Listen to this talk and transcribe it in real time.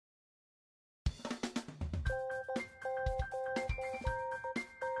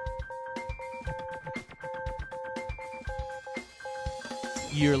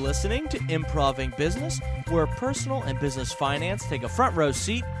You're listening to Improv-ing Business, where personal and business finance take a front row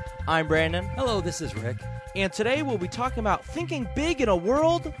seat. I'm Brandon. Hello, this is Rick. And today we'll be talking about thinking big in a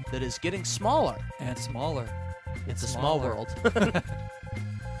world that is getting smaller. And smaller. It's a small world.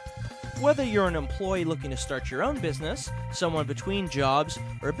 Whether you're an employee looking to start your own business, someone between jobs,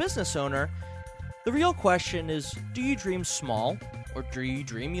 or a business owner, the real question is, do you dream small or do you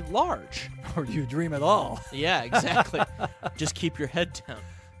dream large? Or do you dream at all? Yeah, exactly. Just keep your head down.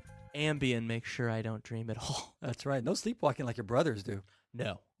 Ambien, make sure I don't dream at all. That's right. No sleepwalking like your brothers do.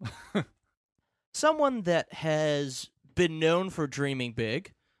 No. Someone that has been known for dreaming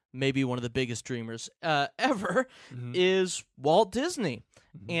big, maybe one of the biggest dreamers ever, is Walt Disney.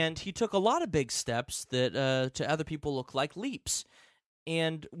 And he took a lot of big steps that to other people look like leaps.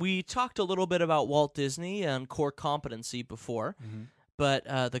 And we talked a little bit about Walt Disney and core competency before, but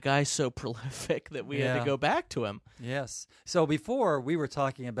the guy's so prolific that we had to go back to him. Yes. So before we were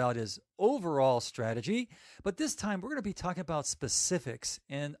talking about his overall strategy, but this time we're going to be talking about specifics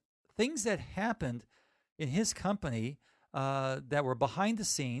and things that happened in his company that were behind the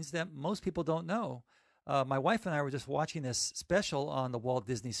scenes that most people don't know. My wife and I were just watching this special on the Walt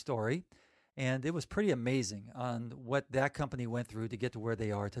Disney story, and it was pretty amazing on what that company went through to get to where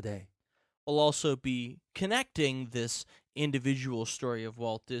they are today. We'll also be connecting this individual story of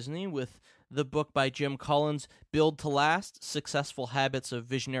Walt Disney with the book by Jim Collins, Build to Last, Successful Habits of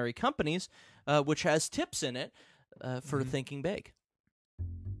Visionary Companies, which has tips in it for thinking big.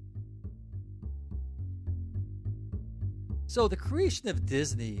 So the creation of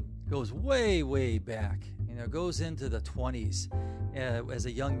Disney goes way, way back. Goes into the 20s. As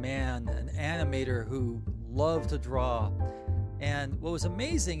a young man, an animator who loved to draw. And what was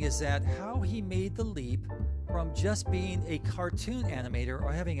amazing is that how he made the leap from just being a cartoon animator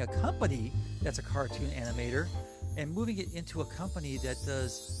or having a company that's a cartoon animator and moving it into a company that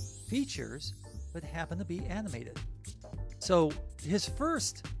does features but happen to be animated. So his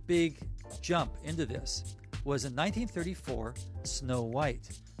first big jump into this was in 1934, Snow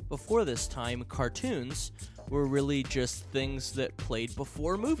White. Before this time, cartoons were really just things that played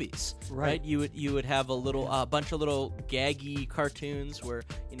before movies, right? You would have a bunch of little gaggy cartoons where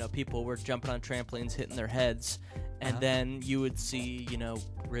people were jumping on trampolines, hitting their heads, and then you would see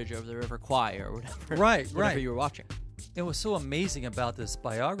Bridge Over the River Kwai or whatever, whatever you were watching. And what's so amazing about this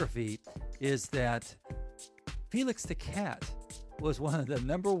biography is that Felix the Cat was one of the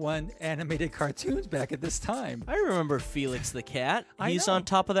 #1 animated cartoons back at this time. I remember Felix the Cat. He's on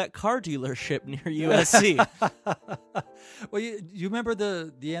top of that car dealership near USC. Well, you remember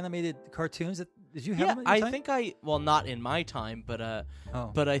the animated cartoons? Did you have them at your time? Well, not in my time, but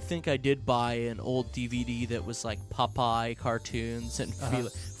I think I did buy an old DVD that was like Popeye cartoons and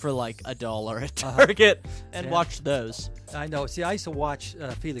for like $1 at Target and watched those. I know. See, I used to watch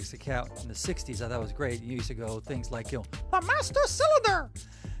Felix the Cat in the 60s. I thought it was great. You used to go things like, the Master Cylinder.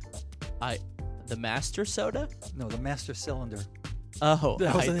 The Master Soda? No, the Master Cylinder. Oh.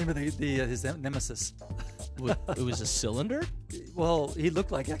 That was the name of his nemesis. It was a cylinder? Well, he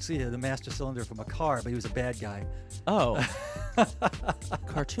looked like actually the Master Cylinder from a car, but he was a bad guy. Oh.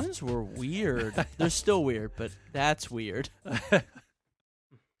 Cartoons were weird. They're still weird, but that's weird.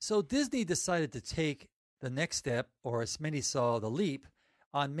 So Disney decided to take the next step, or as many saw, the leap,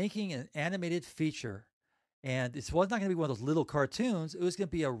 on making an animated feature. And it was not going to be one of those little cartoons. It was going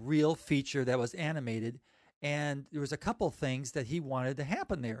to be a real feature that was animated. And there was a couple things that he wanted to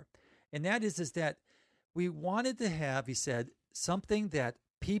happen there. And that is that we wanted to have, he said, something that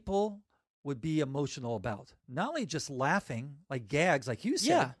people would be emotional about. Not only just laughing, like gags, like you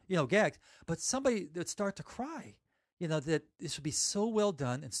said, gags, but somebody that would start to cry. That this would be so well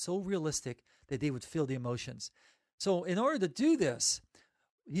done and so realistic that they would feel the emotions. So in order to do this,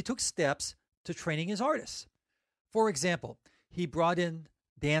 he took steps to training his artists. For example, he brought in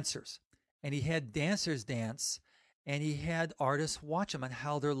dancers, and he had dancers dance, and he had artists watch them on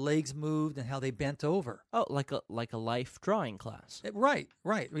how their legs moved and how they bent over. Oh, like a life drawing class. Right.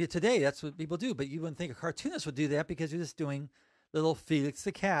 Today, that's what people do, but you wouldn't think a cartoonist would do that because you're just doing little Felix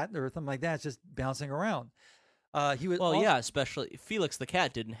the Cat or something like that, it's just bouncing around. Especially Felix the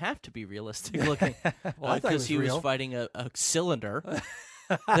Cat didn't have to be realistic looking because he was fighting a cylinder.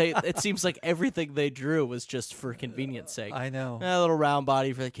 It seems like everything they drew was just for convenience sake. I know. A little round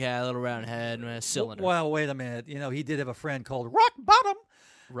body for the cat, a little round head, and a cylinder. Well, wait a minute. He did have a friend called Rock Bottom.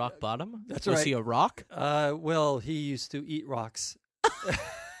 Rock Bottom? That's right. Was he a rock? Well, he used to eat rocks.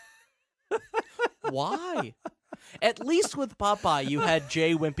 Why? At least with Popeye, you had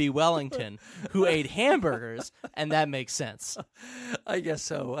J. Wimpy Wellington, who ate hamburgers, and that makes sense. I guess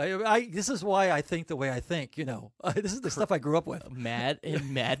so. This is why I think the way I think, This is the stuff I grew up with.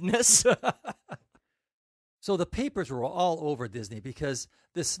 Madness? So the papers were all over Disney because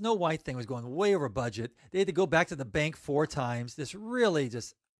the Snow White thing was going way over budget. They had to go back to the bank 4 times. This really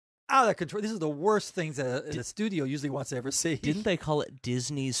just out of control. This is the worst things that a studio usually wants to ever see. Didn't they call it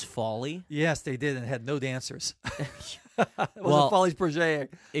Disney's Folly? Yes, they did, and had no dancers. It was a Follies Projet.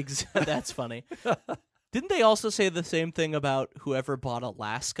 That's funny. Didn't they also say the same thing about whoever bought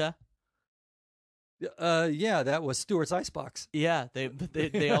Alaska? Yeah, that was Stewart's Icebox. Yeah,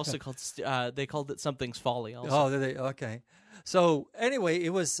 they also called it Something's Folly. Also. Oh, okay. So anyway, it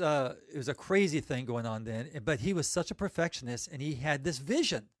was a crazy thing going on then. But he was such a perfectionist, and he had this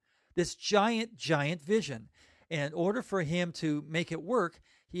vision, this giant vision. And in order for him to make it work,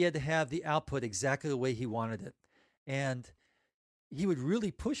 he had to have the output exactly the way he wanted it. And he would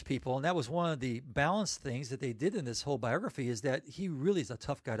really push people, and that was one of the balanced things that they did in this whole biography, is that he really is a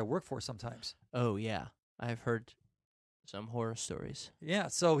tough guy to work for sometimes. Oh, yeah. I've heard some horror stories. Yeah,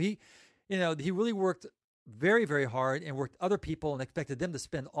 so he really worked very, very hard and worked other people and expected them to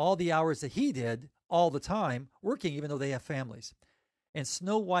spend all the hours that he did all the time working, even though they have families. And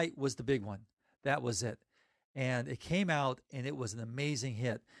Snow White was the big one. That was it. And it came out, and it was an amazing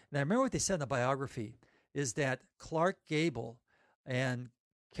hit. And I remember what they said in the biography is that Clark Gable and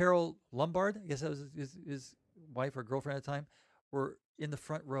Carol Lombard, I guess that was his wife or girlfriend at the time, were in the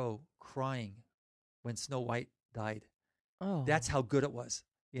front row crying when Snow White died. Oh, that's how good it was.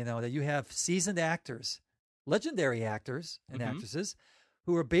 That you have seasoned actors, legendary actors and actresses,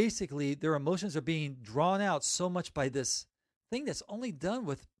 who are basically, their emotions are being drawn out so much by this thing that's only done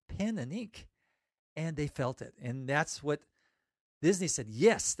with pen and ink, and they felt it. And that's what Disney said,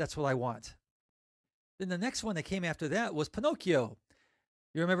 yes, that's what I want. Then the next one that came after that was Pinocchio.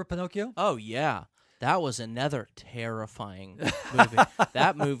 You remember Pinocchio? Oh, yeah. That was another terrifying movie.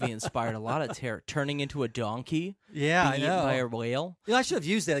 That movie inspired a lot of terror. Turning into a donkey, being eaten by a whale. I should have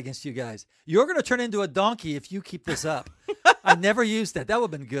used that against you guys. You're going to turn into a donkey if you keep this up. I never used that. That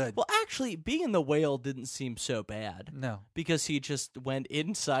would have been good. Well, actually, being the whale didn't seem so bad. No. Because he just went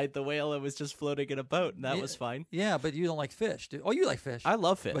inside the whale and was just floating in a boat, and that was fine. Yeah, but you don't like fish. Oh, you like fish. I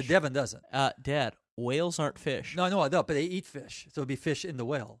love fish. But Devin doesn't. Dad, whales aren't fish. No, but they eat fish. So it'd be fish in the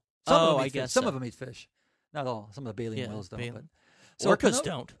whale. I guess some of them eat fish. Not all. Some of the baleen whales don't. Baleen. So orcas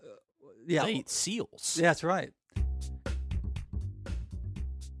don't. Yeah. They eat seals. Yeah, that's right.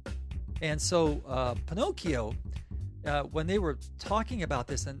 And so Pinocchio, when they were talking about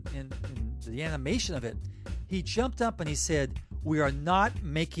this in the animation of it, he jumped up and he said, "We are not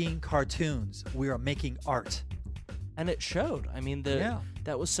making cartoons. We are making art." And it showed. I mean,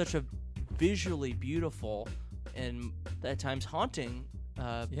 that was such a visually beautiful and at times haunting.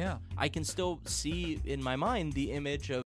 I can still see in my mind the image of